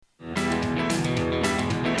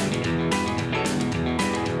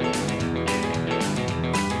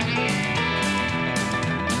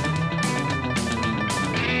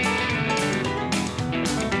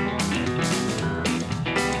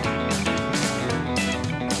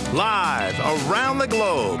Live around the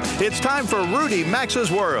globe, it's time for Rudy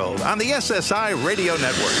Maxa's World on the SSI Radio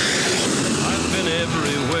Network. I've been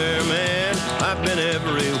everywhere, man. I've been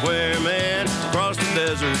everywhere, man. Across the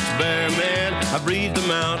deserts bare, man. I breathed the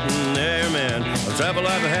mountain air, man. Of travel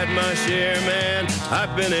I've had my share, man.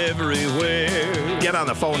 I've been everywhere. Get on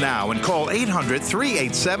the phone now and call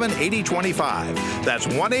 800-387-8025. That's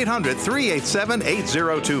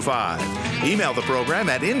 1-800-387-8025. Email the program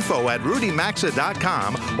at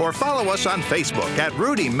info@rudymaxa.com or follow us on Facebook at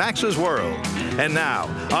Rudy Maxa's World. And now,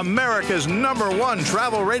 America's #1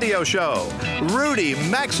 travel radio show, Rudy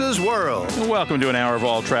Maxa's World. Welcome to an hour of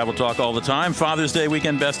all travel talk all the time. Father's Day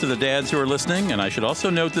weekend best to the dads who are listening. And I should also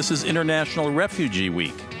note this is International Refugee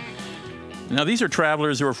Week. Now, these are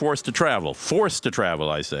travelers who are forced to travel. Forced to travel,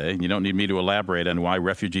 I say. You don't need me to elaborate on why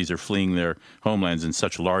refugees are fleeing their homelands in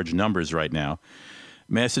such large numbers right now.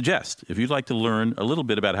 May I suggest, if you'd like to learn a little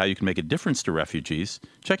bit about how you can make a difference to refugees,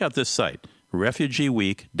 check out this site,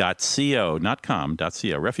 refugeeweek.co, not com, .co,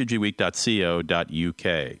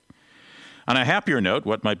 refugeeweek.co.uk. On a happier note,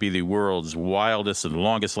 what might be the world's wildest and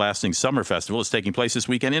longest-lasting summer festival is taking place this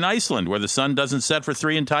weekend in Iceland, where the sun doesn't set for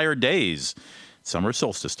 3 entire days. Summer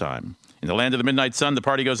solstice time. In the land of the midnight sun, the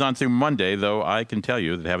party goes on through Monday, though I can tell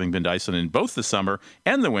you that having been to Iceland in both the summer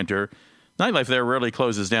and the winter, nightlife there rarely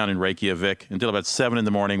closes down in Reykjavik until about 7 in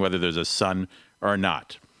the morning, whether there's a sun or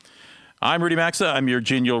not. I'm Rudy Maxa. I'm your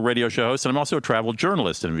genial radio show host, and I'm also a travel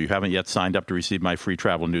journalist. And if you haven't yet signed up to receive my free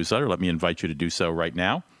travel newsletter, let me invite you to do so right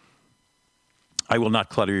now. I will not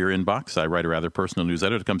clutter your inbox. I write a rather personal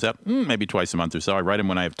newsletter that comes out maybe twice a month or so. I write them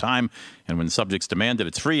when I have time and when subjects demand it.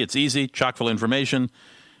 It's free, it's easy, chock full of information.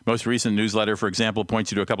 Most recent newsletter, for example,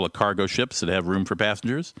 points you to a couple of cargo ships that have room for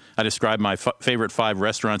passengers. I describe my favorite 5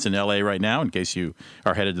 restaurants in L.A. right now in case you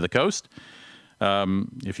are headed to the coast.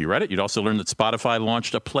 If you read it, you'd also learn that Spotify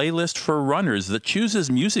launched a playlist for runners that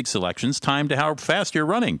chooses music selections timed to how fast you're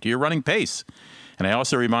running, to your running pace. And I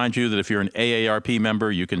also remind you that if you're an AARP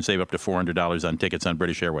member, you can save up to $400 on tickets on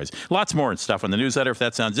British Airways. Lots more stuff on the newsletter. If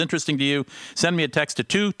that sounds interesting to you, send me a text to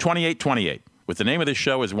 22828 with the name of this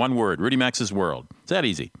show as one word, Rudy Maxa's World. It's that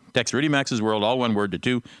easy. Text Rudy Maxa's World, all one word, to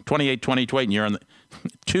 22828, and you're on the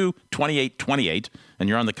 22828, and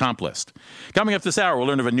you're on the comp list. Coming up this hour, we'll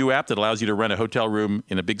learn of a new app that allows you to rent a hotel room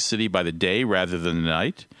in a big city by the day rather than the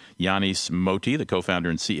night. Yanis Moti, the co-founder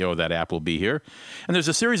and CEO of that app, will be here. And there's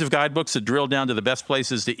a series of guidebooks that drill down to the best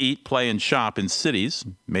places to eat, play, and shop in cities,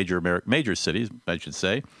 major cities, I should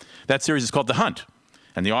say. That series is called The Hunt.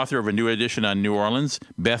 And the author of a new edition on New Orleans,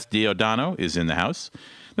 Beth Diodano, is in the house.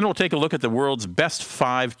 Then we'll take a look at the world's best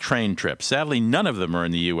 5 train trips. Sadly, none of them are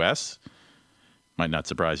in the U.S. Might not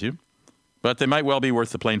surprise you. But they might well be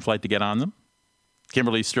worth the plane flight to get on them.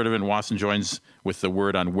 Kimberly Sturtevant-Wasson joins with the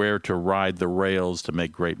word on where to ride the rails to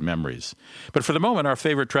make great memories. But for the moment, our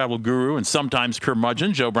favorite travel guru and sometimes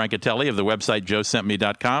curmudgeon, Joe Brancatelli of the website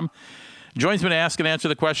joesentme.com, joins me to ask and answer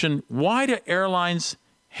the question, why do airlines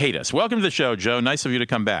hate us? Welcome to the show, Joe. Nice of you to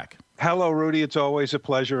come back. Hello, Rudy. It's always a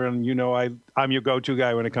pleasure. And you know, I'm your go-to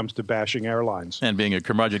guy when it comes to bashing airlines. And being a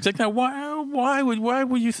curmudgeon. It's like, now, why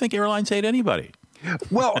would you think airlines hate anybody?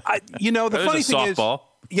 Well, the funny thing is,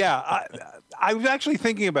 yeah, I was actually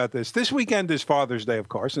thinking about this. This weekend is Father's Day, of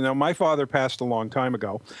course. And now my father passed a long time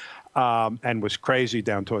ago and was crazy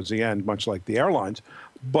down towards the end, much like the airlines.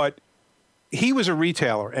 But he was a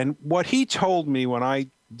retailer. And what he told me when I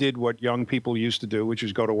did what young people used to do, which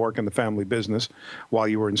is go to work in the family business while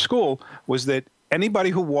you were in school, was that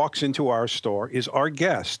anybody who walks into our store is our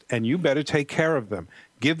guest, and you better take care of them.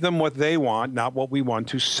 Give them what they want, not what we want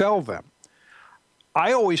to sell them.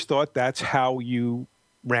 I always thought that's how you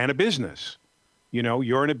ran a business. You know,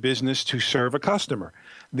 you're in a business to serve a customer.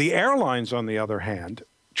 The airlines, on the other hand,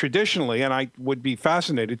 traditionally, and I would be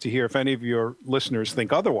fascinated to hear if any of your listeners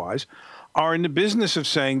think otherwise, are in the business of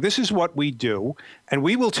saying, this is what we do, and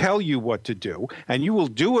we will tell you what to do, and you will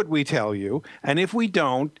do what we tell you, and if you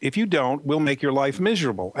don't, we'll make your life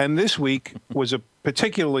miserable. And this week was a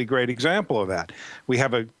particularly great example of that. We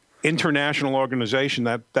have an international organization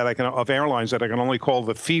of airlines that I can only call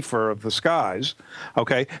the FIFA of the skies,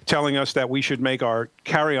 okay, telling us that we should make our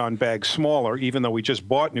carry-on bags smaller, even though we just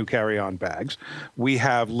bought new carry-on bags. We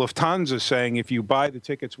have Lufthansa saying if you buy the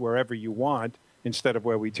tickets wherever you want, instead of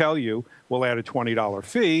where we tell you, we'll add a $20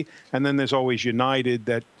 fee. And then there's always United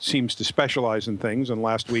that seems to specialize in things. And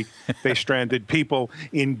last week, they stranded people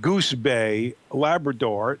in Goose Bay,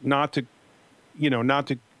 Labrador, not to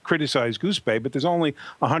criticize Goose Bay, but there's only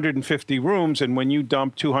 150 rooms. And when you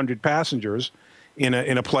dump 200 passengers in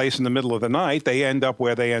a place in the middle of the night, they end up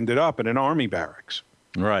where they ended up, in an army barracks.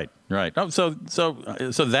 Right. Right. Oh, so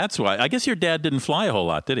that's why. I guess your dad didn't fly a whole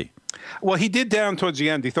lot, did he? Well, he did down towards the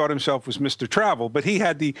end. He thought himself was Mr. Travel, but he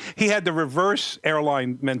had the reverse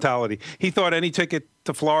airline mentality. He thought any ticket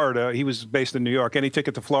to Florida, he was based in New York, any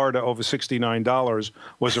ticket to Florida over $69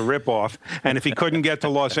 was a ripoff. And if he couldn't get to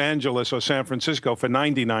Los Angeles or San Francisco for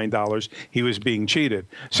 $99, he was being cheated.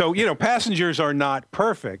 So, passengers are not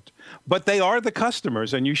perfect, but they are the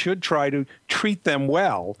customers, and you should try to treat them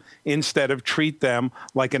well instead of treat them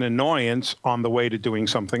like an annoyance on the way to doing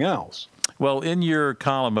something else. Well, in your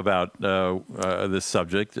column about this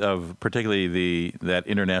subject of particularly that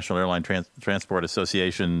International Airline Transport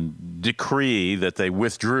Association decree that they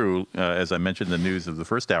withdrew, as I mentioned in the news of the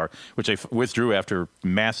first hour, which they withdrew after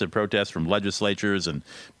massive protests from legislatures and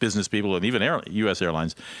business people and even U.S.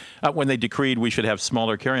 airlines, when they decreed we should have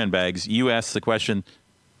smaller carry-on bags, you asked the question,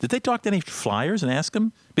 did they talk to any flyers and ask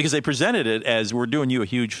them? Because they presented it as we're doing you a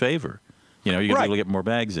huge favor. You're going to be able to get more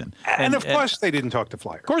bags in. And of course they didn't talk to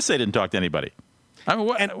flyers. Of course they didn't talk to anybody.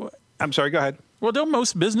 I'm sorry, go ahead. Well, don't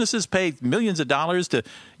most businesses pay millions of dollars to,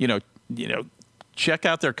 check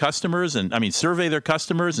out their customers survey their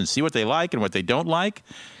customers and see what they like and what they don't like?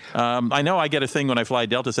 I know I get a thing when I fly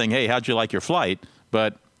Delta saying, hey, how'd you like your flight?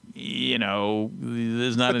 But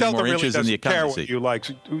there's not any more inches in the economy.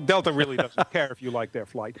 Delta really doesn't care if you like their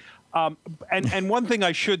flight. And one thing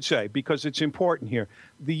I should say, because it's important here,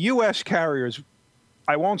 the U.S. carriers,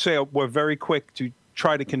 I won't say were very quick to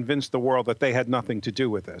try to convince the world that they had nothing to do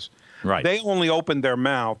with this. Right. They only opened their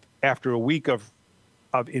mouth after a week of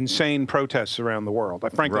insane protests around the world.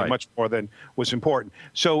 Frankly, much more than was important.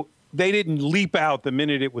 So they didn't leap out the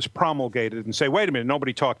minute it was promulgated and say, wait a minute,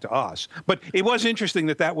 nobody talked to us. But it was interesting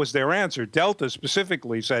that was their answer. Delta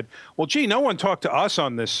specifically said, well, gee, no one talked to us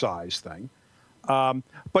on this size thing. But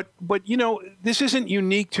this isn't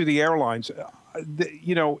unique to the airlines.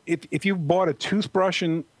 If you bought a toothbrush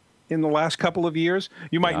in the last couple of years,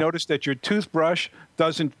 you might notice that your toothbrush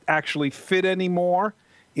doesn't actually fit anymore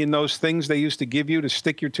in those things they used to give you to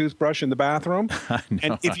stick your toothbrush in the bathroom.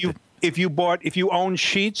 And if you own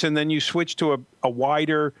sheets and then you switch to a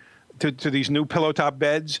wider to these new pillow top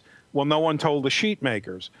beds, well, no one told the sheet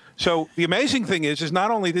makers. So the amazing thing is not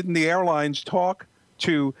only didn't the airlines talk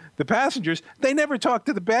to the passengers, they never talked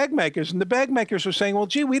to the bag makers, and the bag makers were saying, well,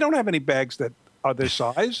 gee, we don't have any bags that are this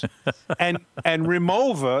size. and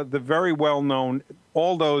Rimowa, the very well-known,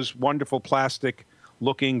 all those wonderful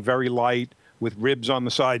plastic-looking, very light, with ribs on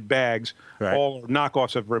the side bags, all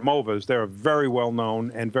knockoffs of Rimowas. They're a very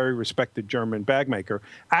well-known and very respected German bag maker.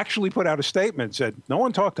 Actually put out a statement, said, no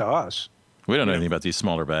one talked to us. We don't know anything about these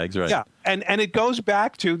smaller bags, right? Yeah, and it goes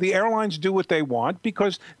back to the airlines do what they want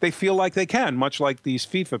because they feel like they can, much like these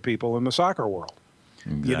FIFA people in the soccer world.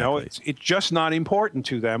 Exactly. It's just not important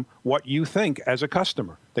to them what you think as a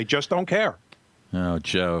customer. They just don't care. Oh,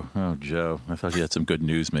 Joe. I thought you had some good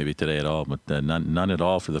news maybe today at all, but none at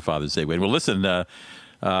all for the Father's Day. Well, listen,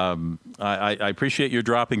 I appreciate your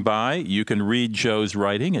dropping by. You can read Joe's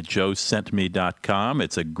writing at joesentme.com.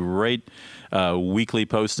 It's a great weekly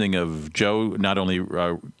posting of Joe, not only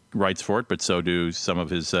writes for it, but so do some of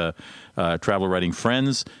his travel writing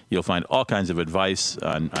friends. You'll find all kinds of advice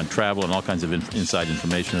on travel and all kinds of inside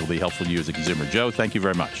information that will be helpful to you as a consumer. Joe, thank you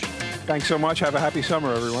very much. Thanks so much. Have a happy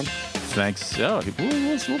summer, everyone. Thanks. Oh,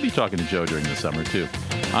 we'll be talking to Joe during the summer, too.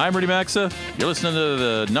 I'm Rudy Maxa. You're listening to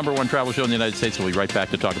the #1 travel show in the United States. We'll be right back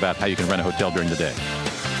to talk about how you can rent a hotel during the day.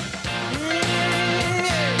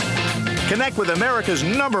 Connect with America's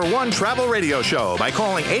 #1 travel radio show by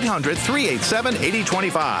calling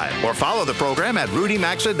 800-387-8025 or follow the program at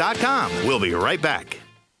rudymaxa.com. We'll be right back.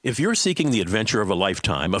 If you're seeking the adventure of a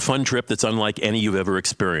lifetime, a fun trip that's unlike any you've ever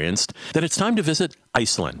experienced, then it's time to visit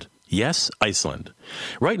Iceland. Yes, Iceland.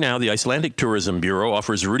 Right now, the Icelandic Tourism Bureau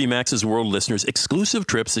offers Rudy Max's World listeners exclusive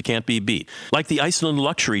trips that can't be beat, like the Iceland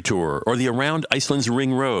Luxury Tour or the Around Iceland's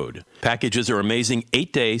Ring Road. Packages are amazing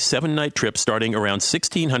 8-day, 7-night trips starting around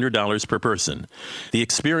 $1,600 per person. The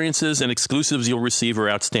experiences and exclusives you'll receive are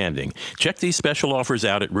outstanding. Check these special offers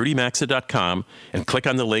out at rudymaxa.com and click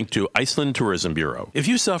on the link to Iceland Tourism Bureau. If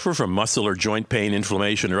you suffer from muscle or joint pain,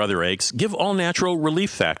 inflammation, or other aches, give All Natural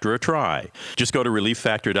Relief Factor a try. Just go to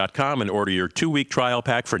relieffactor.com and order your 2-week trial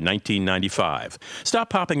pack for $19.95.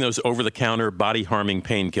 Stop popping those over-the-counter, body-harming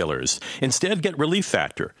painkillers. Instead, get Relief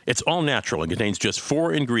Factor. It's all natural and contains just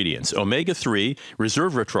 4 ingredients: omega-3,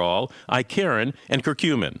 resveratrol, icariin, and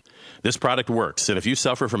curcumin. This product works, and if you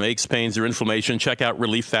suffer from aches, pains, or inflammation, check out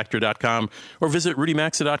relieffactor.com or visit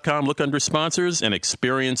rudymaxa.com, look under sponsors, and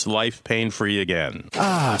experience life pain-free again.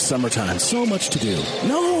 Ah, summertime. So much to do.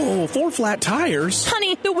 No, 4 flat tires.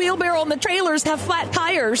 Honey, the wheelbarrow and the trailers have flat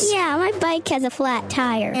tires. Yeah, my bike has a flat flat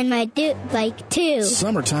tire. And my dirt bike, too.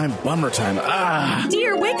 Summertime, bummer time. Ah!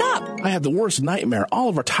 Dear, wake up! I had the worst nightmare. All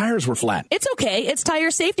of our tires were flat. It's okay. It's Tire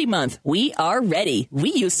Safety Month. We are ready.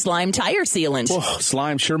 We use Slime Tire Sealant. Oh,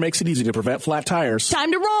 slime sure makes it easy to prevent flat tires.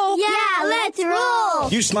 Time to roll! Yeah, let's roll!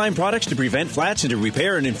 Use Slime products to prevent flats and to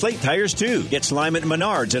repair and inflate tires, too. Get Slime at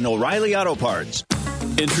Menards and O'Reilly Auto Parts.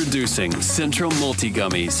 Introducing Central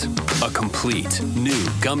Multi-Gummies, a complete new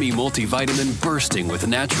gummy multivitamin bursting with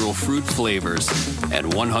natural fruit flavors and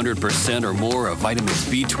 100% or more of vitamins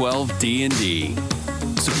B12, D, and D.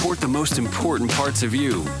 Support the most important parts of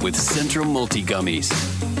you with Central Multi-Gummies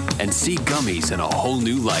and see gummies in a whole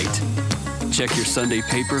new light. Check your Sunday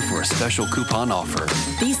paper for a special coupon offer.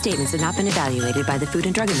 These statements have not been evaluated by the Food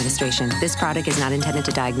and Drug Administration. This product is not intended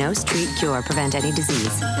to diagnose, treat, cure, or prevent any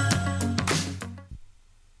disease.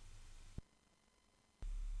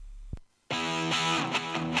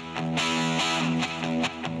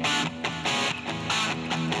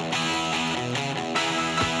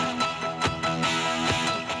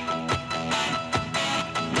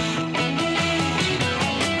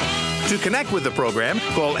 To connect with the program,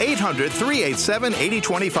 call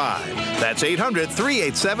 800-387-8025. That's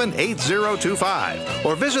 800-387-8025.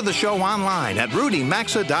 Or visit the show online at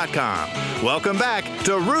rudymaxa.com. Welcome back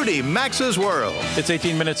to Rudy Maxa's World. It's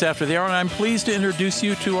 18 minutes after the hour, and I'm pleased to introduce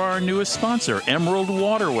you to our newest sponsor, Emerald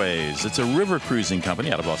Waterways. It's a river cruising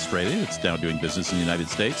company out of Australia. It's now doing business in the United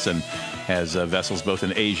States and has vessels both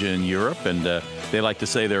in Asia and Europe. And they like to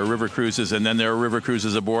say there are river cruises, and then there are river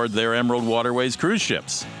cruises aboard their Emerald Waterways cruise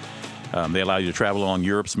ships. They allow you to travel along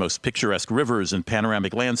Europe's most picturesque rivers and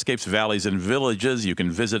panoramic landscapes, valleys, and villages. You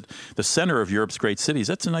can visit the center of Europe's great cities.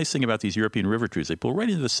 That's the nice thing about these European river cruises. They pull right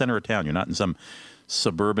into the center of town. You're not in some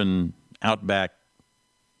suburban, outback,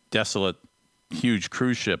 desolate, huge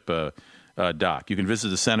cruise ship dock. You can visit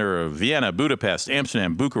the center of Vienna, Budapest,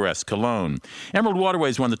 Amsterdam, Bucharest, Cologne. Emerald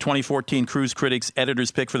Waterways won the 2014 Cruise Critics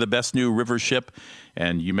Editor's Pick for the best new river ship,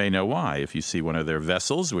 and you may know why if you see one of their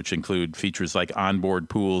vessels, which include features like onboard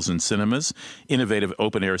pools and cinemas, innovative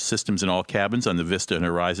open-air systems in all cabins on the Vista and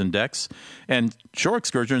Horizon decks, and shore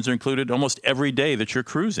excursions are included almost every day that you're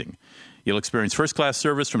cruising. You'll experience first-class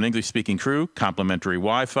service from an English-speaking crew, complimentary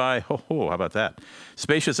Wi-Fi, how about that?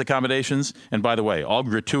 Spacious accommodations, and by the way, all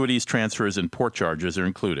gratuities, transfers, and port charges are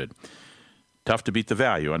included. Tough to beat the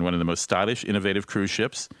value on one of the most stylish, innovative cruise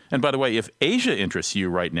ships. And by the way, if Asia interests you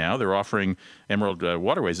right now, they're offering, Emerald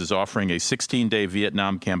Waterways is offering a 16-day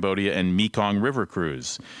Vietnam, Cambodia, and Mekong River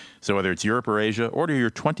cruise. So whether it's Europe or Asia, order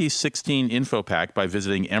your 2016 info pack by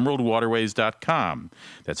visiting emeraldwaterways.com.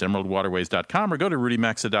 That's emeraldwaterways.com, or go to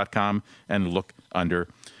rudymaxa.com and look under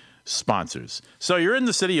sponsors. So you're in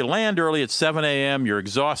the city, you land early at 7 a.m., you're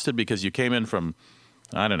exhausted because you came in from,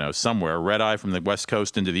 I don't know, somewhere, red-eye from the West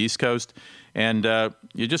Coast into the East Coast, and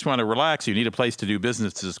you just want to relax, you need a place to do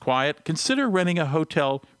business that's quiet, consider renting a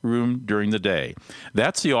hotel room during the day.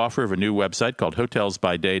 That's the offer of a new website called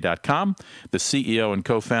hotelsbyday.com. The CEO and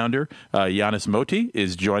co-founder, Yanis Moti,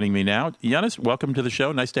 is joining me now. Yanis, welcome to the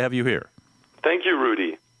show. Nice to have you here. Thank you,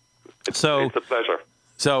 Rudy. It's a pleasure.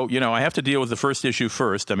 So, I have to deal with the first issue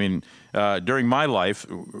first. I mean, during my life,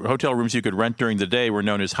 hotel rooms you could rent during the day were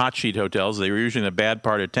known as hot sheet hotels. They were usually in a bad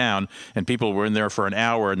part of town, and people were in there for an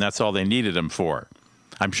hour, and that's all they needed them for.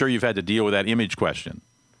 I'm sure you've had to deal with that image question.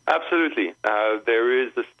 Absolutely. There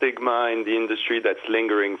is a stigma in the industry that's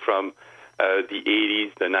lingering from the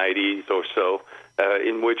 80s, the 90s or so,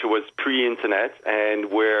 in which it was pre-internet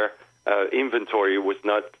and where inventory was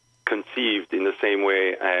not conceived in the same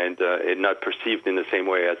way and not perceived in the same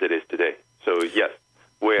way as it is today. So, yes,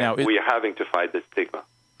 we are having to fight this stigma.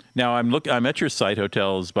 Now, I'm at your site,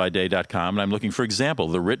 hotelsbyday.com, and I'm looking, for example,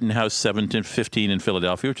 the Rittenhouse 715 in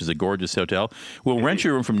Philadelphia, which is a gorgeous hotel, will rent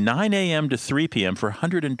your room from 9 a.m. to 3 p.m. for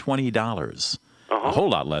 $120. A whole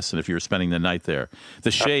lot less than if you were spending the night there.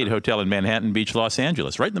 The Shade Hotel in Manhattan Beach, Los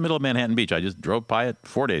Angeles, right in the middle of Manhattan Beach. I just drove by it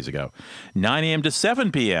 4 days ago. 9 a.m. to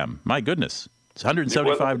 7 p.m. My goodness. It's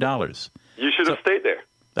 $175. You should have stayed there.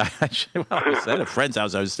 Well, I was at a friend's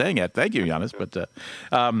house I was staying at. Thank you, Yanis. But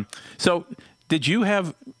so did you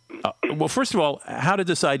have well, first of all, how did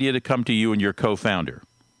this idea to come to you and your co-founder?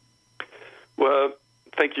 Well,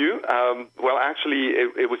 thank you. Well, actually,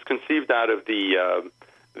 it was conceived out of the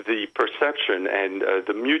perception and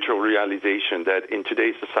the mutual realization that in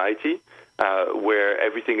today's society, where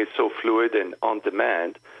everything is so fluid and on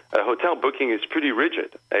demand, hotel booking is pretty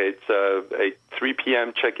rigid. It's a 3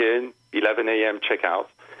 p.m. check-in, 11 a.m. check-out,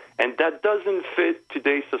 and that doesn't fit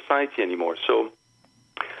today's society anymore. So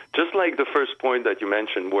just like the first point that you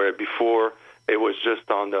mentioned, where before it was just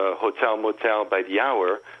on the hotel, motel by the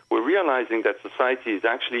hour. We're realizing that society is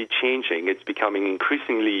actually changing. It's becoming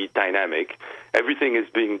increasingly dynamic. Everything is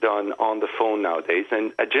being done on the phone nowadays,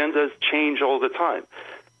 and agendas change all the time.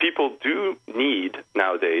 People do need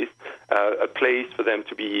nowadays a place for them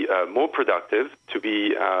to be more productive, to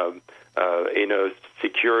be in a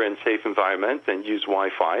secure and safe environment and use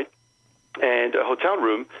Wi-Fi. And a hotel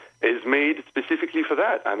room is made specifically for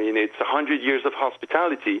that. I mean, it's 100 years of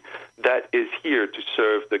hospitality that is here to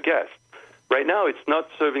serve the guest. Right now, it's not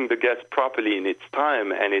serving the guest properly in its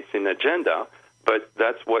time and its in agenda, but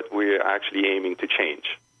that's what we're actually aiming to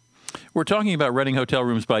change. We're talking about renting hotel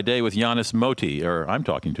rooms by day with Yannis Moti, or I'm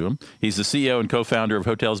talking to him. He's the CEO and co-founder of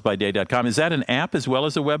HotelsByDay.com. Is that an app as well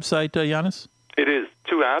as a website, Yannis? It is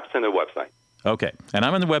 2 apps and a website. Okay. And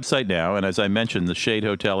I'm on the website now, and as I mentioned, the Shade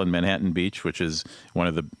Hotel in Manhattan Beach, which is one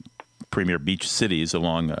of the premier beach cities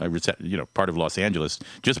along, part of Los Angeles,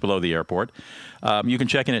 just below the airport. You can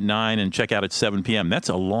check in at 9 and check out at 7 p.m. That's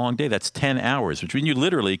a long day. That's 10 hours, which means you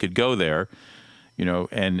literally could go there,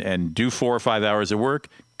 and do 4 or 5 hours of work,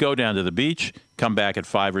 go down to the beach, come back at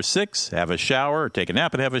 5 or 6, have a shower, or take a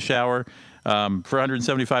nap and have a shower for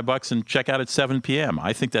 $175 and check out at 7 p.m.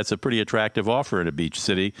 I think that's a pretty attractive offer in a beach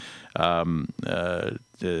city.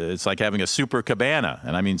 It's like having a super cabana,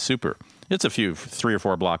 and I mean super. It's a 3 or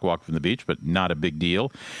 4 block walk from the beach, but not a big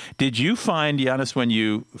deal. Did you find, Yannis, when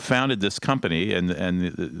you founded this company and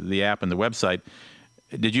the app and the website,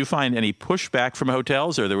 did you find any pushback from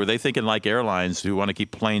hotels, or were they thinking like airlines who want to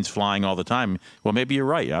keep planes flying all the time? Well, maybe you're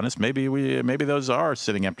right, Yannis. Maybe those are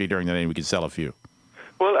sitting empty during the day and we could sell a few.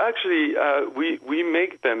 Well, actually, we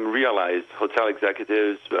make them realize, hotel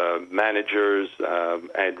executives, managers,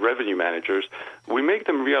 and revenue managers, we make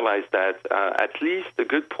them realize that at least a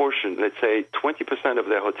good portion, let's say 20% of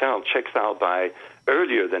their hotel checks out by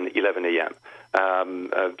earlier than 11 a.m.,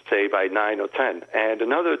 say by 9 or 10, and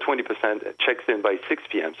another 20% checks in by 6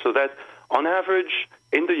 p.m., so that on average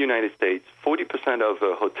in the United States, 40% of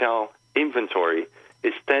the hotel inventory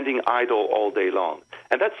is standing idle all day long.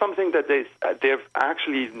 And that's something that they've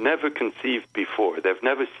actually never conceived before. They've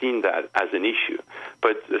never seen that as an issue.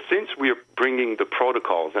 But since we're bringing the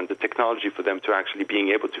protocols and the technology for them to actually being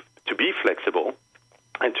able to be flexible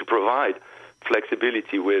and to provide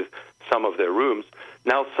flexibility with some of their rooms,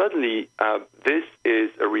 now suddenly this is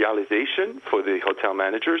a realization for the hotel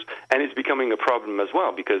managers, and it's becoming a problem as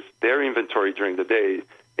well because their inventory during the day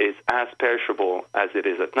is as perishable as it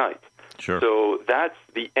is at night. Sure. So that's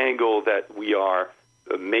the angle that we are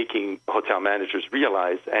making hotel managers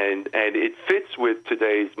realize, and it fits with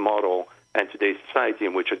today's model and today's society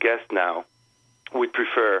in which a guest now would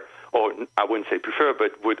prefer, or I wouldn't say prefer,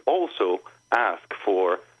 but would also ask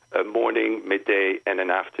for a morning, midday, and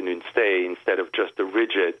an afternoon stay instead of just a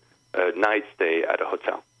rigid night stay at a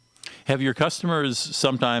hotel. Have your customers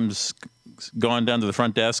sometimes gone down to the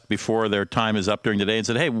front desk before their time is up during the day and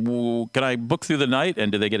said, hey, can I book through the night?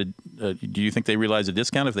 And do they get do you think they realize a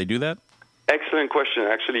discount if they do that? Excellent question,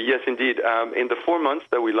 actually. Yes, indeed. In the 4 months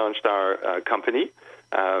that we launched our company,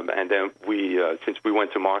 and then since we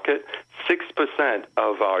went to market, 6%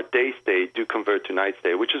 of our day stay do convert to night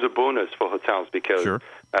stay, which is a bonus for hotels because Sure.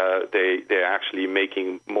 They're actually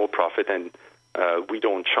making more profit, and we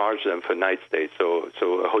don't charge them for night stay. So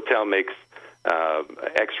a hotel makes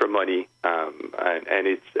extra money, and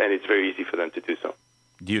it's very easy for them to do so.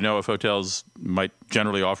 Do you know if hotels might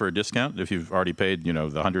generally offer a discount if you've already paid, the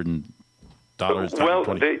 $100? Well,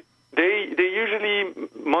 they usually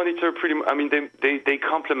monitor pretty much. I mean, they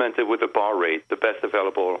complement it with a bar rate, the best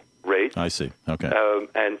available rate. I see. Okay.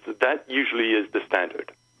 And that usually is the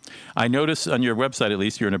standard. I notice on your website, at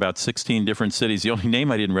least, you're in about 16 different cities. The only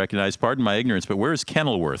name I didn't recognize, pardon my ignorance, but where is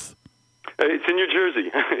Kenilworth? It's in New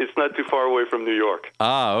Jersey. It's not too far away from New York.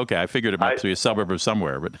 Ah, okay. I figured it might be a suburb of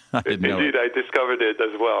somewhere, but I didn't know. Indeed, I discovered it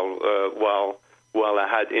as well while I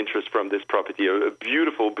had interest from this property. A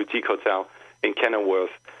beautiful boutique hotel in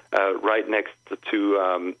Kenilworth, right next to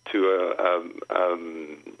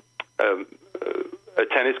a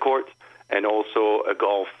tennis court and also a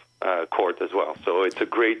golf court as well. So it's a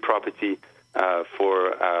great property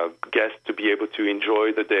for guests to be able to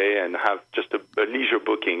enjoy the day and have just a leisure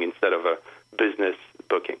booking instead of a business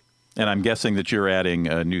booking. And I'm guessing that you're adding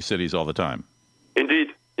new cities all the time.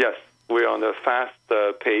 Indeed, yes. We're on a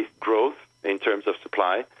fast-paced growth in terms of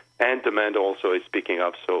supply, and demand also is picking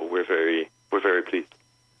up, so we're very pleased.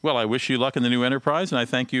 Well, I wish you luck in the new enterprise, and I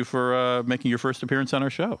thank you for making your first appearance on our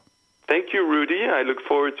show. Thank you, Rudy. I look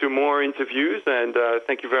forward to more interviews, and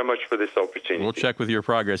thank you very much for this opportunity. We'll check with your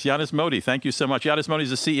progress. Yannis Moti, thank you so much. Yannis Moti is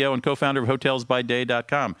the CEO and co-founder of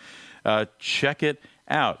HotelsByDay.com. Check it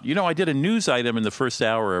out. You know, I did a news item in the first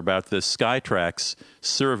hour about the Skytrax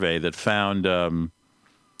survey that found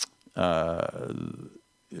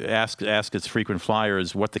asked its frequent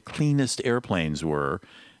flyers what the cleanest airplanes were,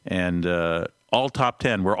 and all top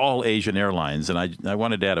 10 were all Asian airlines. And I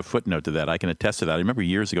wanted to add a footnote to that. I can attest to that. I remember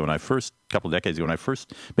years ago, couple decades ago, when I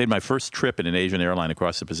first made my first trip in an Asian airline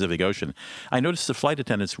across the Pacific Ocean, I noticed the flight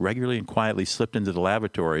attendants regularly and quietly slipped into the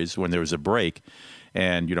lavatories when there was a break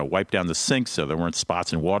and, wiped down the sinks so there weren't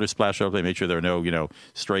spots and water splash over. They made sure there were no,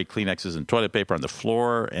 stray Kleenexes and toilet paper on the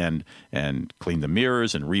floor and cleaned the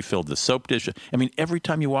mirrors and refilled the soap dish. I mean, every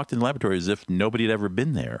time you walked in the lavatory as if nobody had ever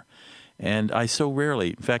been there. And I so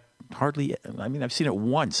rarely, in fact, hardly, I've seen it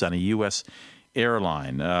once on a U.S.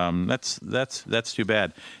 airline. That's too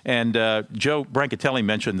bad. And Joe Brancatelli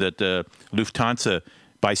mentioned that Lufthansa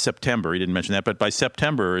by September, he didn't mention that, but by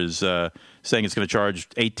September is saying it's going to charge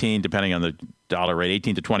 $18, depending on the dollar rate,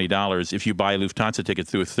 $18 to $20 if you buy Lufthansa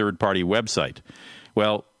tickets through a third-party website.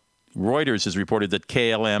 Well, Reuters has reported that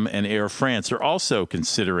KLM and Air France are also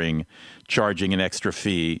considering charging an extra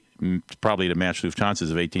fee, probably to match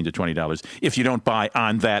Lufthansa's of $18 to $20, if you don't buy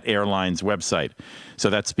on that airline's website. So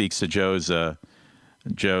that speaks to Joe's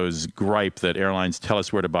gripe that airlines tell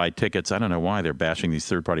us where to buy tickets. I don't know why they're bashing these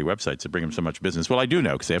third-party websites that bring them so much business. Well, I do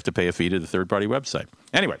know, because they have to pay a fee to the third-party website.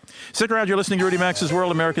 Anyway, stick around. You're listening to Rudy Max's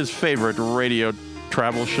World, America's favorite radio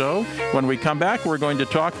travel show. When we come back, we're going to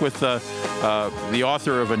talk with the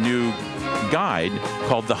author of a new guide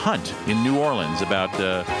called The Hunt in New Orleans about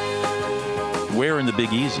where in the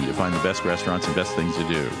Big Easy you find the best restaurants and best things to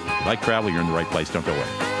do. Like travel, you're in the right place. Don't go away.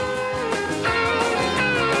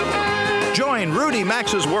 Join Rudy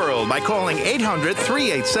Max's World by calling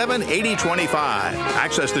 800-387-8025.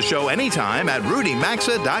 Access the show anytime at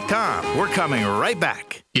rudymaxa.com. We're coming right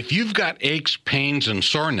back. If you've got aches, pains, and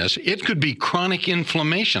soreness, it could be chronic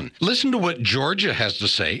inflammation. Listen to what Georgia has to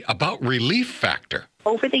say about Relief Factor.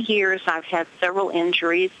 Over the years, I've had several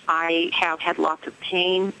injuries. I have had lots of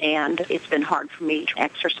pain, and it's been hard for me to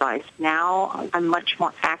exercise. Now I'm much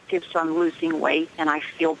more active, so I'm losing weight, and I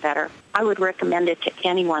feel better. I would recommend it to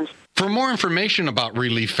anyone. For more information about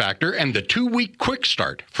Relief Factor and the 2-week quick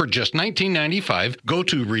start for just $19.95, go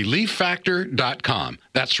to ReliefFactor.com.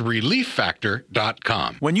 That's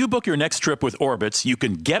ReliefFactor.com. When you book your next trip with Orbitz, you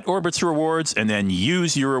can get Orbitz rewards and then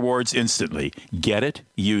use your rewards instantly. Get it,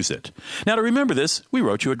 use it. Now, to remember this, we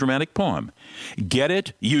wrote you a dramatic poem. Get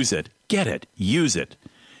it, use it. Get it, use it.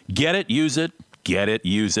 Get it, use it. Get it,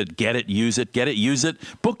 use it, get it, use it, get it, use it.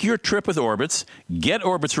 Book your trip with Orbitz, get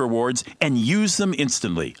Orbitz rewards, and use them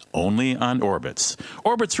instantly. Only on Orbitz.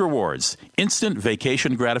 Orbitz rewards, instant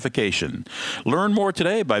vacation gratification. Learn more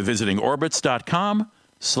today by visiting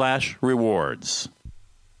Orbitz.com/rewards.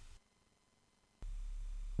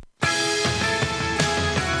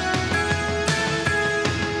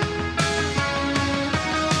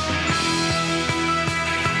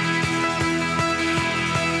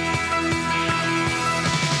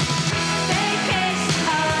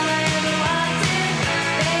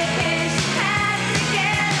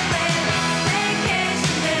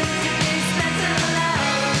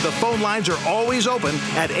 Phone lines are always open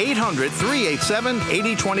at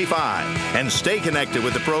 800-387-8025. And stay connected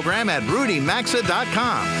with the program at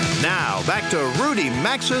rudymaxa.com. Now, back to Rudy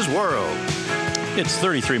Max's World. It's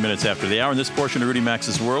 33 minutes after the hour, and this portion of Rudy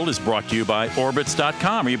Max's World is brought to you by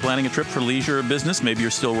Orbitz.com. Are you planning a trip for leisure or business? Maybe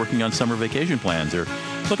you're still working on summer vacation plans or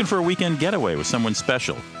looking for a weekend getaway with someone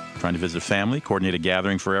special. Trying to visit a family, coordinate a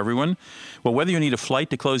gathering for everyone. Well, whether you need a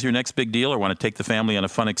flight to close your next big deal or want to take the family on a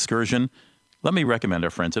fun excursion, let me recommend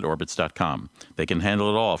our friends at Orbitz.com. They can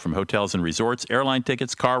handle it all, from hotels and resorts, airline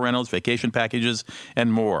tickets, car rentals, vacation packages,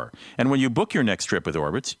 and more. And when you book your next trip with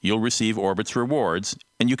Orbitz, you'll receive Orbitz rewards,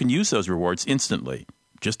 and you can use those rewards instantly,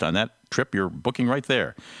 just on that trip you're booking right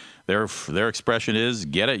there. Their expression is,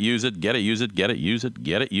 get it, use it, get it, use it, get it, use it,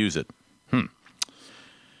 get it, use it.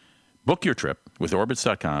 Book your trip with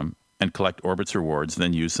Orbitz.com and collect Orbitz rewards,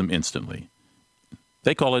 then use them instantly.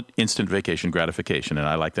 They call it instant vacation gratification, and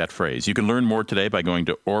I like that phrase. You can learn more today by going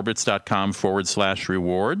to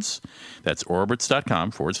Orbitz.com/rewards. That's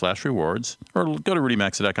Orbitz.com/rewards. Or go to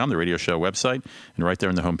RudyMaxa.com, the radio show website, and right there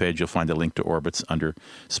on the homepage you'll find a link to Orbitz under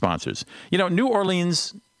sponsors. You know, New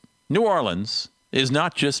Orleans is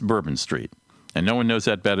not just Bourbon Street. And no one knows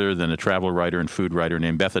that better than a travel writer and food writer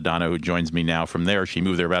named Beth Adano, who joins me now from there. She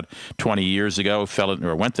moved there about 20 years ago,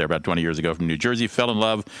 went there about 20 years ago from New Jersey, fell in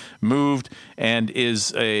love, moved, and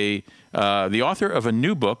is the author of a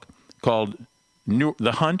new book called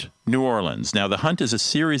The Hunt, New Orleans. Now, The Hunt is a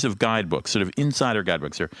series of guidebooks, sort of insider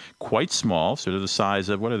guidebooks. They're quite small, sort of the size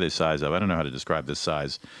of, what are they size of? I don't know how to describe this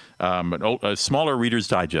size, but a smaller Reader's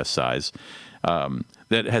Digest size.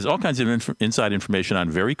 that has all kinds of inside information on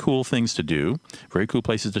very cool things to do, very cool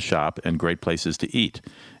places to shop, and great places to eat.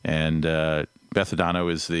 And Beth Adano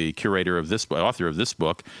is the curator of this, author of this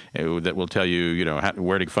book, that will tell you,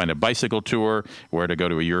 where to find a bicycle tour, where to go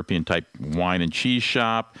to a European-type wine and cheese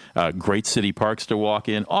shop, great city parks to walk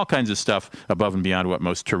in, all kinds of stuff above and beyond what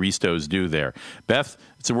most touristos do there. Beth,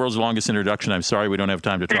 it's the world's longest introduction. I'm sorry we don't have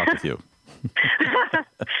time to talk with you.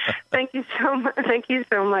 Thank you so much. Thank you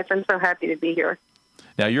so much. I'm so happy to be here.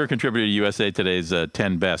 Now, you're a contributor to USA Today's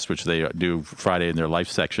 10 Best, which they do Friday in their Life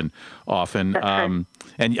section often.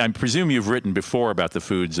 And I presume you've written before about the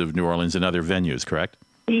foods of New Orleans and other venues, correct?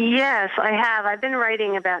 Yes, I have. I've been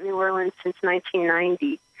writing about New Orleans since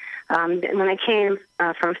 1990. When I came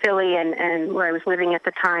from Philly and where I was living at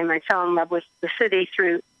the time, I fell in love with the city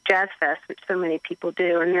through Jazz Fest, which so many people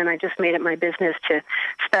do. And then I just made it my business to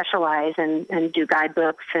specialize and do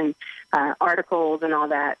guidebooks and articles and all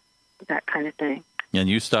that kind of thing. And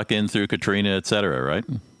you stuck in through Katrina, et cetera, right?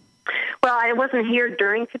 Well, I wasn't here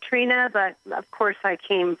during Katrina, but of course I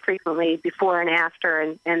came frequently before and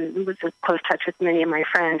after and was in close touch with many of my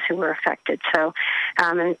friends who were affected. So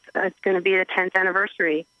and it's going to be the 10th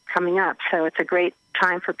anniversary coming up. So it's a great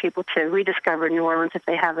time for people to rediscover New Orleans if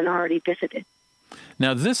they haven't already visited.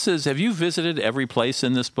 Now, have you visited every place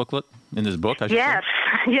in this booklet, I should say?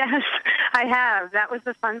 Yes, I have. That was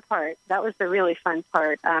the fun part. That was the really fun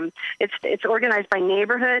part. It's organized by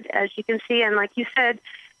neighborhood, as you can see, and like you said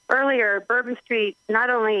earlier, Bourbon Street not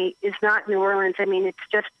only is not New Orleans. I mean,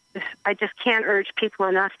 I just can't urge people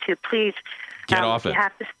enough to please get off it. You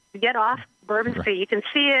have to get off Bourbon Street. You can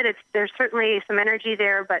see it. There's certainly some energy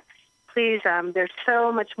there, but please, there's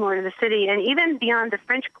so much more to the city, and even beyond the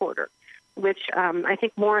French Quarter, which I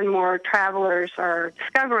think more and more travelers are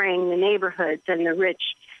discovering the neighborhoods and the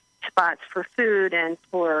rich spots for food and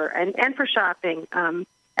for shopping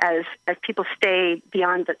as people stay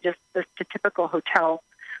beyond just the typical hotel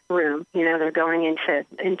room. They're going into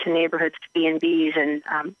neighborhoods to B&Bs and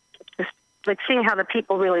just like seeing how the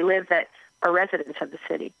people really live that are residents of the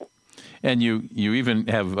city. And you even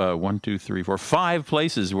have 5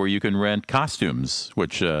 places where you can rent costumes,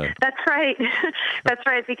 which... That's right. That's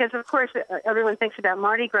right, because, of course, everyone thinks about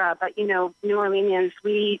Mardi Gras, but, New Orleanians,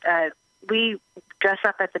 we dress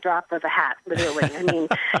up at the drop of a hat, literally. I mean,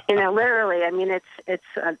 literally. I mean, it's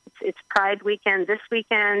Pride weekend this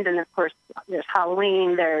weekend, and, of course, there's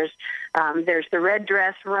Halloween. There's the red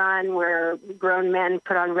dress run where grown men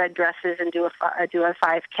put on red dresses and do a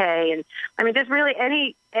 5K. And, I mean, there's really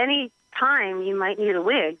any time you might need a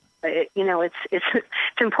wig. It's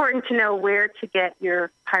important to know where to get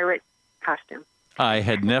your pirate costume. I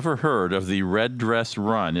had never heard of the red dress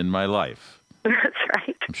run in my life. That's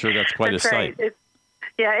right. I'm sure that's quite a sight. Right.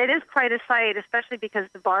 It is quite a sight, especially because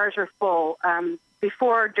the bars are full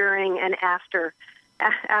before, during, and after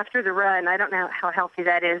the run. I don't know how healthy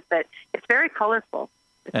that is, but it's very colorful.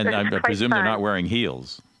 And I presume they're not wearing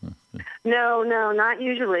heels. No, not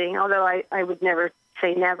usually, although I would never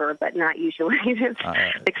say never, but not usually.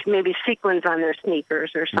 Maybe sequins on their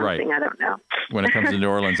sneakers or something. Right. I don't know. When it comes to New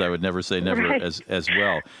Orleans, I would never say never right. as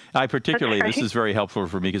well. This is very helpful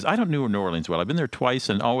for me because I don't know New Orleans well. I've been there twice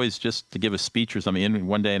and always just to give a speech or something in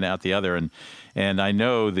one day and out the other. And I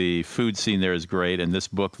know the food scene there is great. And this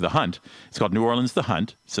book, The Hunt, it's called New Orleans, The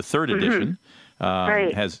Hunt. It's a third edition.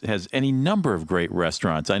 Right. Has any number of great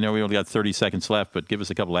restaurants. I know we only got 30 seconds left, but give us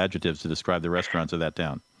a couple adjectives to describe the restaurants of that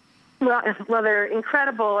town. Well, they're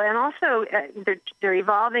incredible, and also they're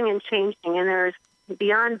evolving and changing, and there's,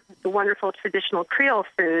 beyond the wonderful traditional Creole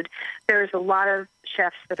food, there's a lot of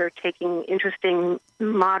chefs that are taking interesting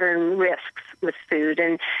modern risks with food,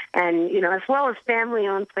 and as well as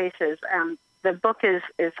family-owned places. The book is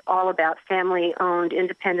all about family-owned,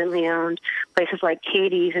 independently owned places like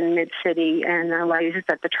Katie's in Mid-City and Louise's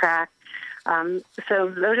at the Track. So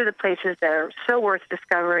those are the places that are so worth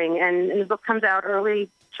discovering, and the book comes out early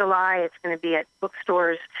July. It's going to be at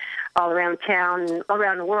bookstores all around town, all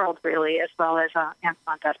around the world, really, as well as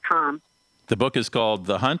Amazon.com. The book is called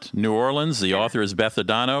The Hunt, New Orleans. The author is Beth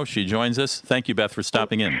Adano. She joins us. Thank you, Beth, for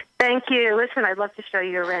stopping in. Thank you. Listen, I'd love to show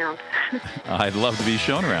you around. I'd love to be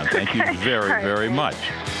shown around. Thank you very much.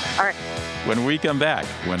 All right. When we come back,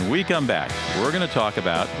 we're going to talk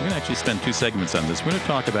about, we're going to actually spend 2 segments on this. We're going to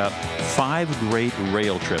talk about 5 great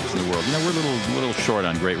rail trips in the world. We're a little short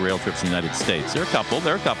on great rail trips in the United States. There are a couple,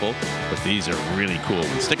 but these are really cool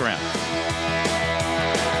ones. Stick around.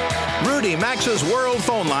 Rudy Maxa's World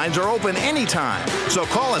phone lines are open anytime, so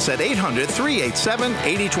call us at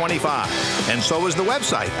 800-387-8025. And so is the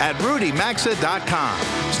website at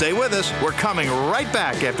rudymaxa.com. Stay with us. We're coming right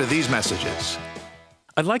back after these messages.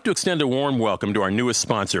 I'd like to extend a warm welcome to our newest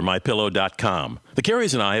sponsor, MyPillow.com. The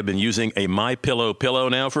Carries and I have been using a MyPillow pillow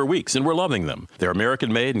now for weeks, and we're loving them. They're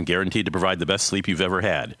American-made and guaranteed to provide the best sleep you've ever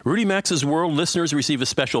had. Rudy Max's World listeners receive a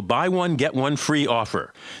special buy one, get one free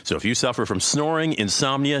offer. So if you suffer from snoring,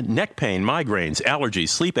 insomnia, neck pain, migraines, allergies,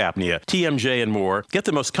 sleep apnea, TMJ, and more, get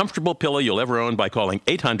the most comfortable pillow you'll ever own by calling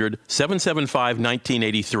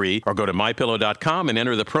 800-775-1983 or go to MyPillow.com and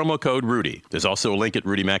enter the promo code Rudy. There's also a link at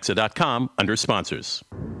RudyMaxa.com under sponsors.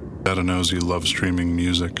 Data knows you love streaming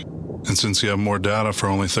music. And since you have more data for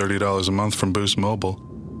only $30 a month from Boost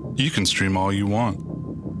Mobile, you can stream all you want.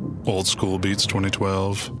 Old School Beats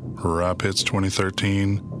 2012, Rap Hits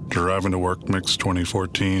 2013, Driving to Work Mix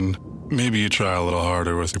 2014. Maybe you try a little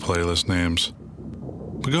harder with your playlist names.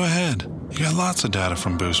 But go ahead. You got lots of data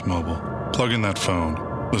from Boost Mobile. Plug in that phone.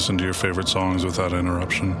 Listen to your favorite songs without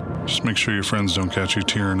interruption. Just make sure your friends don't catch you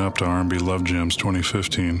tearing up to R&B Love Jams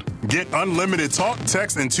 2015. Get unlimited talk,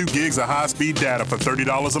 text, and 2 gigs of high-speed data for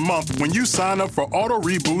 $30 a month when you sign up for Auto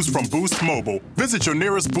Reboost from Boost Mobile. Visit your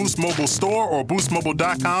nearest Boost Mobile store or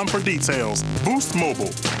boostmobile.com for details. Boost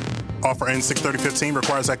Mobile. Offer ends 6/30/15.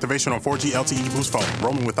 Requires activation on 4G LTE Boost phone.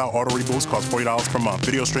 Roaming without Auto Reboost costs $40 per month.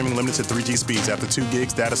 Video streaming limited to 3G speeds. After 2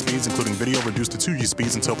 gigs, data speeds, including video, reduced to 2G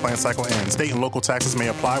speeds until plan cycle ends. State and local taxes may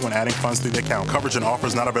apply when adding funds to the account. Coverage and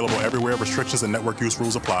offers not available everywhere. Restrictions and network use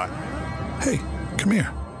rules apply. Hey, come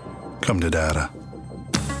here. Come to data.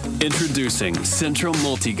 Introducing Central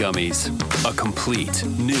Multi Gummies, a complete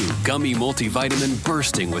new gummy multivitamin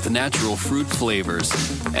bursting with natural fruit flavors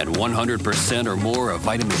and 100% or more of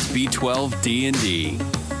vitamins B12, D, and D.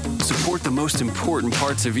 Support the most important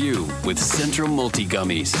parts of you with Central Multi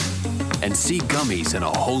Gummies and see gummies in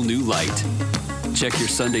a whole new light. Check your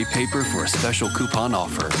Sunday paper for a special coupon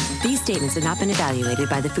offer. These statements have not been evaluated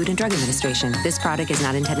by the Food and Drug Administration. This product is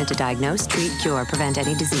not intended to diagnose, treat, cure, or prevent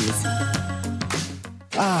any disease.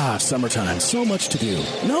 Ah, summertime. So much to do.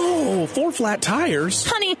 No, 4 flat tires.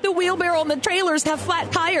 Honey, the wheelbarrow and the trailers have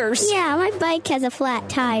flat tires. Yeah, my bike has a flat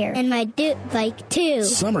tire. And my dirt bike, too.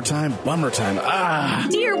 Summertime, bummer time. Ah.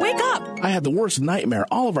 Dear, wake up. I had the worst nightmare.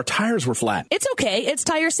 All of our tires were flat. It's okay. It's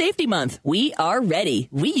Tire Safety Month. We are ready.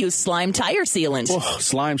 We use Slime Tire Sealant. Oh,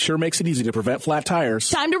 Slime sure makes it easy to prevent flat tires.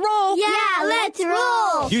 Time to roll. Yeah, let's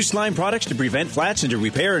roll. Use Slime products to prevent flats and to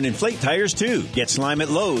repair and inflate tires, too. Get Slime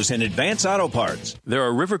at Lowe's and Advance Auto Parts. There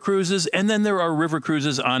are river cruises, and then there are river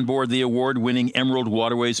cruises on board the award-winning Emerald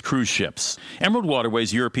Waterways cruise ships. Emerald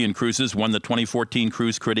Waterways European Cruises won the 2014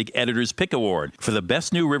 Cruise Critic Editor's Pick Award for the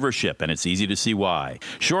best new river ship, and it's easy to see why.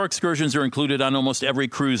 Shore excursions are included on almost every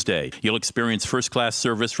cruise day. You'll experience first-class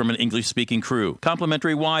service from an English-speaking crew,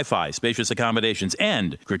 complimentary Wi-Fi, spacious accommodations,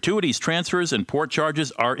 and gratuities, transfers, and port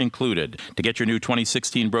charges are included. To get your new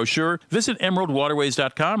 2016 brochure, visit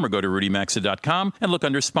emeraldwaterways.com or go to rudymaxa.com and look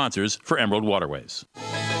under sponsors for Emerald Waterways.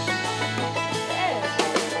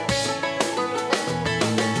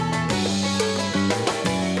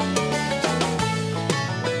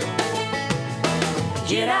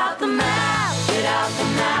 Get out the map,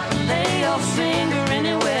 and lay your finger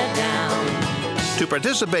anywhere down. To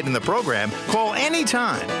participate in the program, call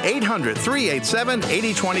anytime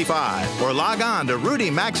 800-387-8025 or log on to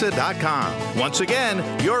rudymaxa.com. Once again,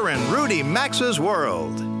 you're in Rudy Maxa's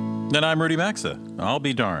world. And I'm Rudy Maxa. I'll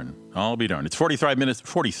be darned. It's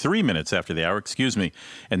 43 minutes after the hour,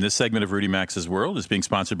 And this segment of Rudy Maxa's World is being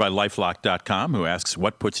sponsored by LifeLock.com, who asks,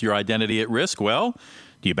 what puts your identity at risk? Well,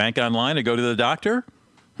 do you bank online or go to the doctor?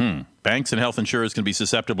 Banks and health insurers can be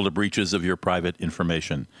susceptible to breaches of your private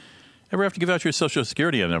information. Ever have to give out your social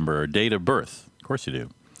security number or date of birth? Of course you do.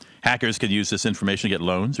 Hackers can use this information to get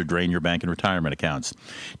loans or drain your bank and retirement accounts.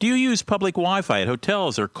 Do you use public Wi-Fi at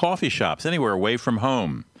hotels or coffee shops, anywhere away from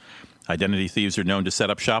home? Identity thieves are known to set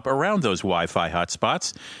up shop around those Wi-Fi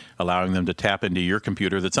hotspots, allowing them to tap into your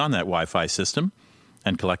computer that's on that Wi-Fi system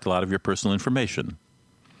and collect a lot of your personal information.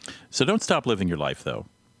 So don't stop living your life, though.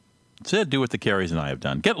 Instead, do what the Carries and I have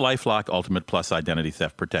done. Get LifeLock Ultimate Plus Identity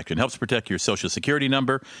Theft Protection. Helps protect your social security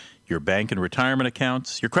number, your bank and retirement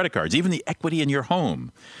accounts, your credit cards, even the equity in your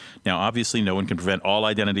home. Now, obviously, no one can prevent all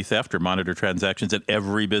identity theft or monitor transactions at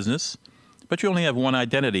every business, but you only have one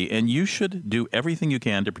identity, and you should do everything you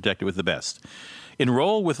can to protect it with the best.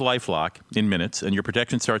 Enroll with LifeLock in minutes, and your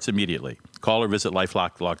protection starts immediately. Call or visit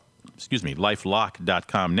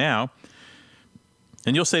LifeLock.com now,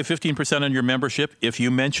 and you'll save 15% on your membership if you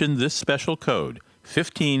mention this special code,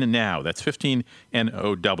 15NOW. That's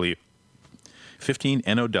 15NOW.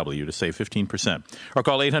 15NOW to save 15%. Or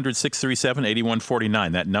call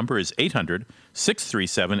 800-637-8149. That number is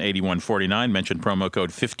 800-637-8149. Mention promo code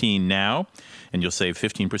 15NOW, and you'll save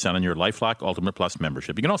 15% on your LifeLock Ultimate Plus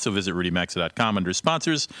membership. You can also visit rudymaxa.com under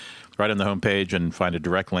sponsors, right on the homepage, and find a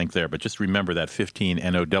direct link there. But just remember that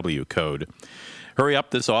 15NOW code. Hurry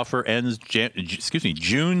up, this offer ends June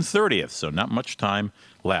 30th, so not much time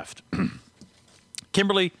left.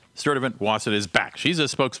 Kimberly Sturtevant-Wassett is back. She's a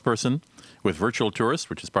spokesperson with Virtual Tourist,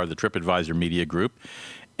 which is part of the TripAdvisor Media Group.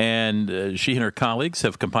 And she and her colleagues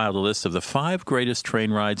have compiled a list of the 5 greatest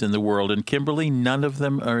train rides in the world. And Kimberly, none of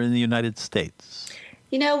them are in the United States.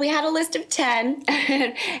 You know, we had a list of 10,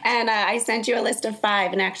 and I sent you a list of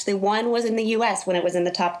 5. And actually, one was in the U.S. when it was in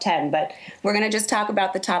the top 10. But we're going to just talk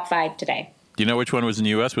about the top 5 today. Do you know which one was in the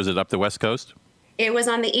U.S.? Was it up the West Coast? It was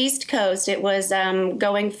on the East Coast. It was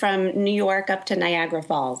going from New York up to Niagara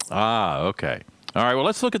Falls. Ah, okay. All right, well,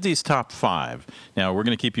 let's look at these top 5. Now, we're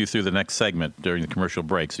going to keep you through the next segment during the commercial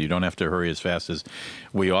break, so you don't have to hurry as fast as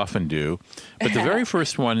we often do. But the very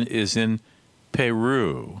first one is in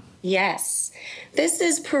Peru. Yes. This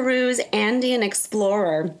is Peru's Andean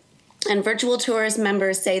Explorer. And Virtual Tourist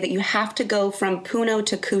members say that you have to go from Puno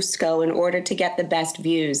to Cusco in order to get the best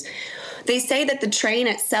views. They say that the train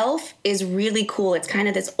itself is really cool. It's kind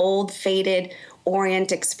of this old, faded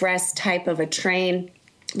Orient Express type of a train,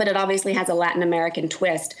 but it obviously has a Latin American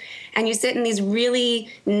twist. And you sit in these really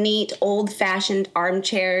neat, old-fashioned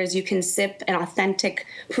armchairs. You can sip an authentic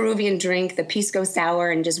Peruvian drink, the Pisco Sour,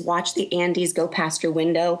 and just watch the Andes go past your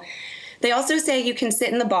window. They also say you can sit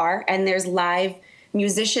in the bar, and there's live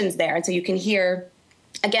musicians there, and so you can hear,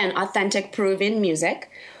 again, authentic Peruvian music.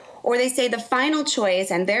 Or they say the final choice,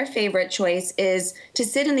 and their favorite choice, is to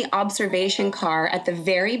sit in the observation car at the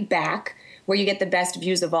very back, where you get the best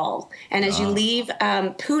views of all. And as you leave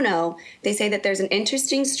Puno, they say that there's an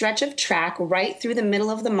interesting stretch of track right through the middle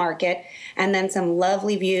of the market, and then some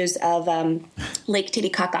lovely views of Lake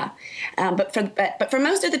Titicaca. But for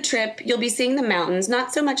most of the trip, you'll be seeing the mountains,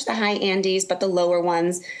 not so much the high Andes, but the lower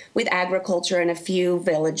ones with agriculture and a few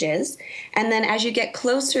villages. And then as you get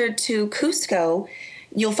closer to Cusco,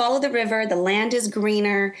 you'll follow the river, the land is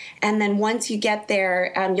greener, and then once you get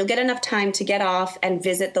there, you'll get enough time to get off and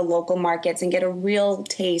visit the local markets and get a real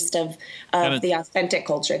taste of the authentic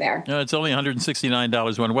culture there. It's only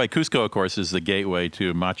 $169 one way. Cusco, of course, is the gateway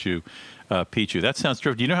to Machu Picchu. That sounds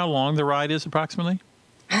terrific. Do you know how long the ride is approximately?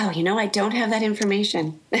 Oh, I don't have that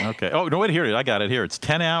information. Okay. Oh, no, wait, here. I got it here. It's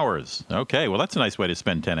 10 hours. Okay. Well, that's a nice way to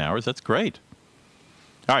spend 10 hours. That's great.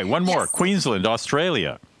 All right, one more. Yes. Queensland,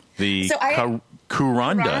 Australia. The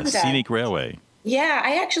Kuranda Scenic Railway. Yeah,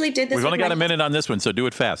 I actually did this. We've only got a minute on this one, so do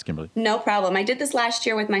it fast, Kimberly. No problem. I did this last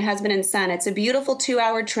year with my husband and son. It's a beautiful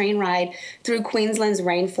 2-hour train ride through Queensland's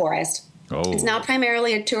rainforest. Oh. It's now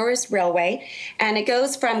primarily a tourist railway, and it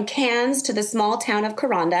goes from Cairns to the small town of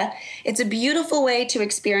Kuranda. It's a beautiful way to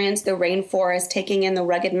experience the rainforest, taking in the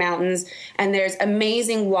rugged mountains, and there's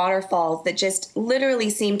amazing waterfalls that just literally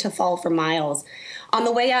seem to fall for miles. On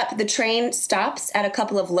the way up, the train stops at a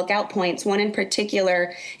couple of lookout points. One in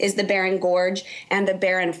particular is the Barron Gorge and the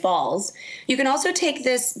Barron Falls. You can also take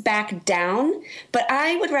this back down, but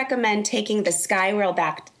I would recommend taking the SkyRail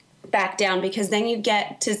back down, because then you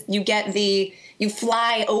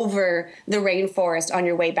fly over the rainforest on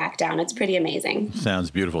your way back down. It's pretty amazing. Sounds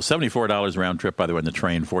beautiful. $74 round trip, by the way, in the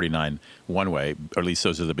train, $49 one way, or at least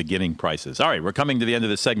those are the beginning prices. All right, we're coming to the end of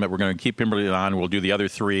this segment. We're going to keep Kimberly on. We'll do the other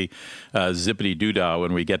 3 zippity-doo-dah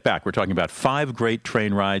when we get back. We're talking about 5 great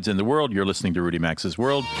train rides in the world. You're listening to Rudy Max's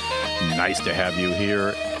World. Nice to have you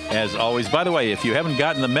here, as always. By the way, if you haven't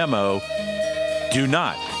gotten the memo, do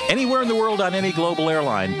not, anywhere in the world on any global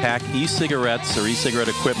airline, pack e-cigarettes or e-cigarette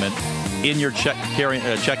equipment in your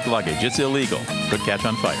checked luggage. It's illegal. Could catch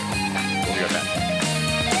on fire. We'll be right back.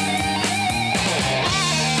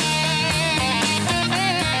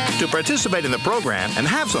 To participate in the program and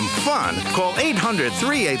have some fun, call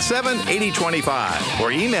 800-387-8025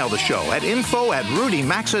 or email the show at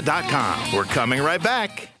info@rudymaxa.com. We're coming right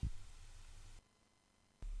back.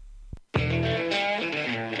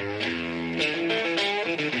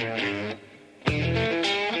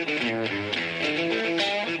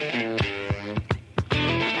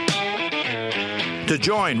 To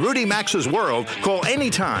join Rudy Max's World, call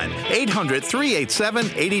anytime,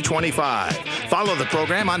 800-387-8025. Follow the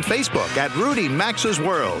program on Facebook at Rudy Max's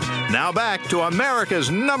World. Now back to America's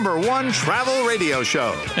 #1 travel radio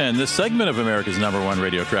show. And this segment of America's #1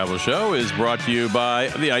 radio travel show is brought to you by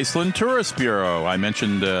the Iceland Tourist Bureau. I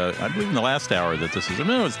mentioned, I believe in the last hour that this is, it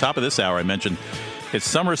was the top of this hour, I mentioned it's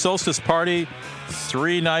summer solstice party,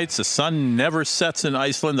 3 nights. The sun never sets in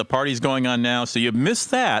Iceland. The party's going on now, so you missed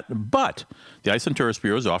that, but the Iceland Tourist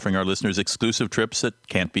Bureau is offering our listeners exclusive trips that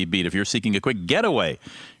can't be beat. If you're seeking a quick getaway,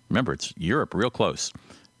 remember, it's Europe, real close.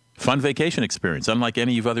 Fun vacation experience. Unlike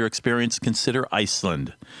any you've ever experienced, consider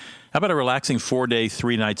Iceland. How about a relaxing 4-day,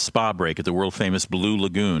 3-night spa break at the world-famous Blue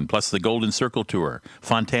Lagoon, plus the Golden Circle Tour,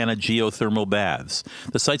 Fontana geothermal baths,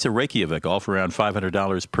 the sights of Reykjavik, all for around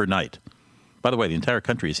 $500 per night. By the way, the entire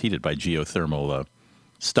country is heated by geothermal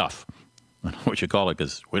stuff. I don't know what you call it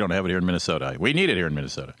because we don't have it here in Minnesota. We need it here in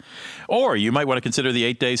Minnesota. Or you might want to consider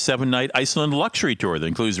the 8-day, 7-night Iceland luxury tour that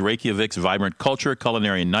includes Reykjavik's vibrant culture,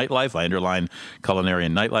 culinary, and nightlife. I underline culinary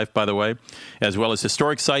and nightlife, by the way, as well as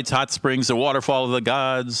historic sites, hot springs, the waterfall of the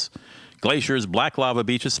gods, glaciers, black lava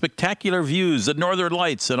beaches, spectacular views, the northern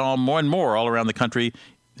lights, and more all around the country.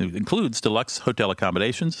 It includes deluxe hotel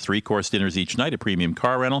accommodations, 3-course dinners each night, a premium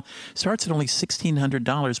car rental. Starts at only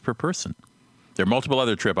 $1,600 per person. There are multiple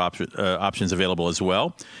other trip options available as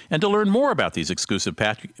well. And to learn more about these exclusive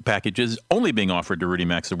packages only being offered to Rudy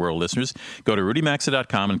Maxa World listeners, go to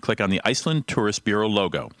rudymaxa.com and click on the Iceland Tourist Bureau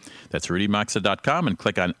logo. That's rudymaxa.com and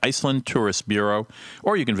click on Iceland Tourist Bureau,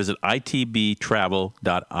 or you can visit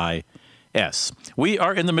itbtravel.is. We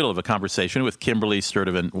are in the middle of a conversation with Kimberly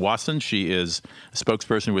Sturtevant-Wasson. She is a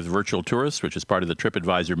spokesperson with Virtual Tourist, which is part of the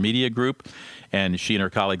TripAdvisor Media Group, and she and her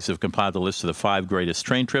colleagues have compiled the list of the 5 greatest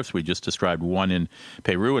train trips. We just described one in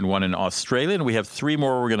Peru and one in Australia, and we have 3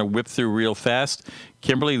 more we're going to whip through real fast.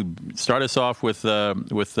 Kimberly, start us off with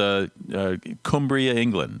Cumbria,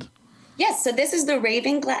 England. Yes, so this is the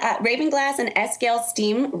Ravenglass and Eskale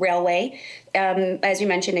Steam Railway, as you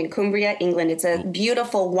mentioned, in Cumbria, England. It's a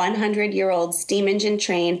beautiful 100-year-old steam engine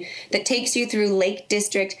train that takes you through Lake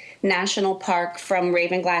District National Park from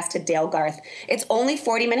Ravenglass to Dalegarth. It's only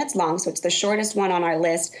 40 minutes long, so it's the shortest one on our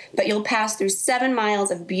list, but you'll pass through 7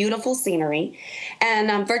 miles of beautiful scenery.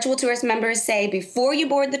 And Virtual Tourist members say before you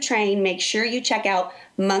board the train, make sure you check out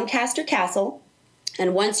Muncaster Castle.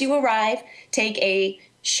 And once you arrive, take a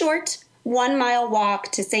short 1-mile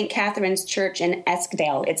walk to St. Catherine's Church in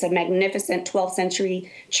Eskdale. It's a magnificent 12th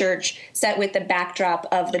century church set with the backdrop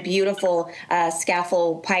of the beautiful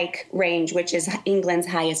Scafell Pike Range, which is England's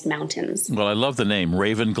highest mountains. Well, I love the name,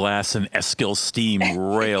 Ravenglass and Eskale Steam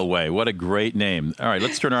Railway. What a great name. All right,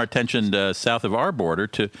 let's turn our attention south of our border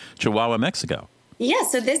to Chihuahua, Mexico. Yeah,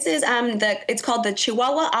 so this is it's called the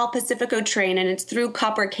Chihuahua Al Pacifico train, and it's through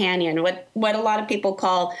Copper Canyon, what a lot of people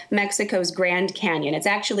call Mexico's Grand Canyon. It's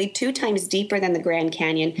actually 2 times deeper than the Grand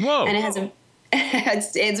Canyon. Whoa. And it has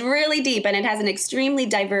it's really deep, and it has an extremely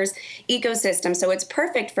diverse ecosystem, so it's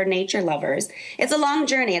perfect for nature lovers. It's a long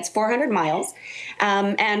journey. It's 400 miles,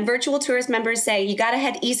 and Virtual Tourist members say you got to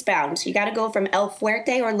head eastbound. You got to go from El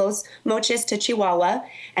Fuerte or Los Mochis to Chihuahua,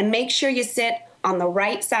 and make sure you sit on the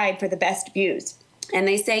right side for the best views. And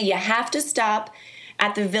they say you have to stop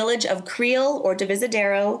at the village of Creel or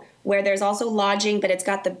Divisadero, where there's also lodging, but it's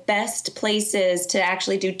got the best places to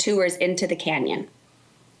actually do tours into the canyon.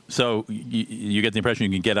 So you get the impression you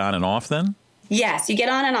can get on and off then? Yes, you get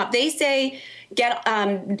on and off. They say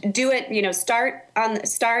do it. Start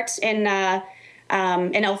in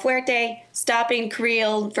El Fuerte, stop in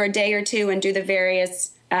Creel for a day or 2, and do the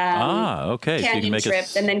various okay. canyon so you can make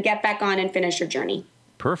trips, and then get back on and finish your journey.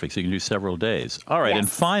 Perfect. So you can do several days. All right. Yes.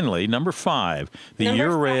 And finally, number 5, the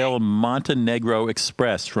Eurail Montenegro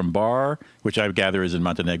Express from Bar, which I gather is in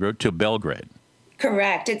Montenegro, to Belgrade.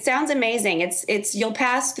 Correct. It sounds amazing. It's you'll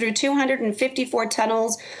pass through 254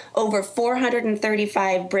 tunnels, over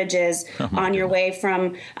 435 bridges on your way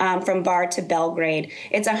from Bar to Belgrade.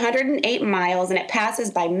 It's 108 miles, and it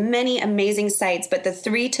passes by many amazing sites, but the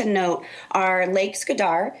 3 to note are Lake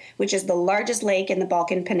Skadar, which is the largest lake in the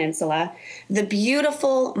Balkan Peninsula, the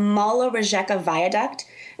beautiful Mala Rijeka Viaduct.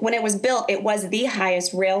 When it was built, it was the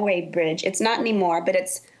highest railway bridge. It's not anymore, but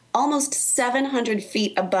it's almost 700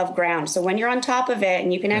 feet above ground. So when you're on top of it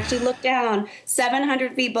and you can actually look down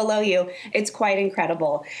 700 feet below you, it's quite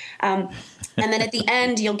incredible. And then at the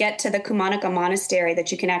end, you'll get to the Kumanica Monastery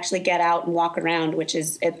that you can actually get out and walk around, which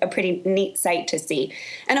is a pretty neat sight to see.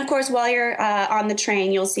 And of course, while you're on the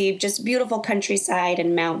train, you'll see just beautiful countryside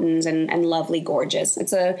and mountains and lovely gorges.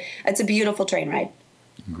 It's a beautiful train ride.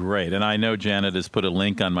 Great. And I know Janet has put a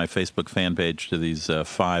link on my Facebook fan page to these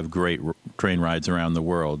 5 great train rides around the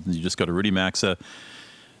world. You just go to Rudy Maxa.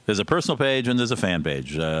 There's a personal page and there's a fan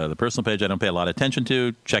page. The personal page I don't pay a lot of attention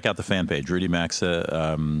to. Check out the fan page, Rudy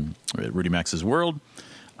Maxa, Rudy Maxa's World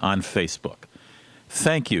on Facebook.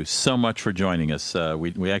 Thank you so much for joining us.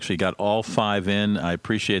 We actually got all 5 in. I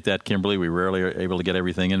appreciate that, Kimberly. We rarely are able to get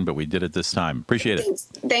everything in, but we did it this time. Appreciate it.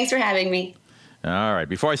 Thanks for having me. All right.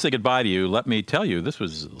 Before I say goodbye to you, let me tell you, this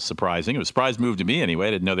was surprising. It was a surprise move to me anyway. I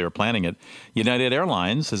didn't know they were planning it. United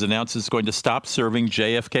Airlines has announced it's going to stop serving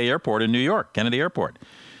JFK Airport in New York, Kennedy Airport.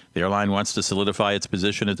 The airline wants to solidify its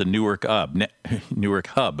position at the Newark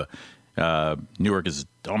hub. Newark is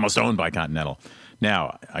almost owned by Continental.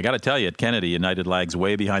 Now, I got to tell you, at Kennedy, United lags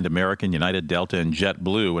way behind American, United, Delta, and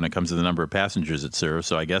JetBlue when it comes to the number of passengers it serves.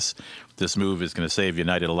 So I guess this move is going to save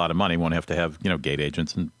United a lot of money. Won't have to have, gate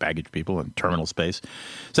agents and baggage people and terminal space.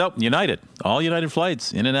 So United, all United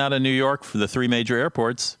flights in and out of New York for the 3 major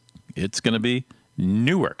airports, it's going to be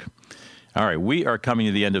Newark. All right, we are coming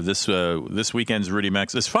to the end of this weekend's Rudy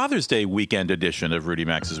Max, this Father's Day weekend edition of Rudy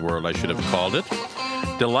Max's World, I should have called it.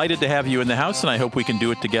 Delighted to have you in the house, and I hope we can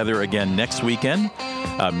do it together again next weekend.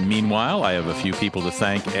 Meanwhile, I have a few people to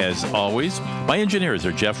thank, as always. My engineers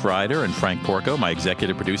are Jeff Ryder and Frank Porco. My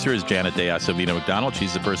executive producer is Janet Deasavino McDonald.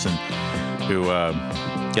 She's the person who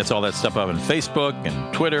gets all that stuff up on Facebook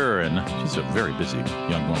and Twitter, and she's a very busy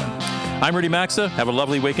young woman. I'm Rudy Maxa. Have a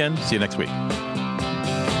lovely weekend. See you next week.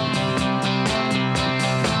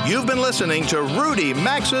 You've been listening to Rudy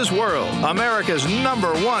Max's World, America's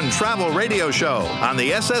 #1 travel radio show on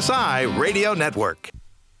the SSI Radio Network.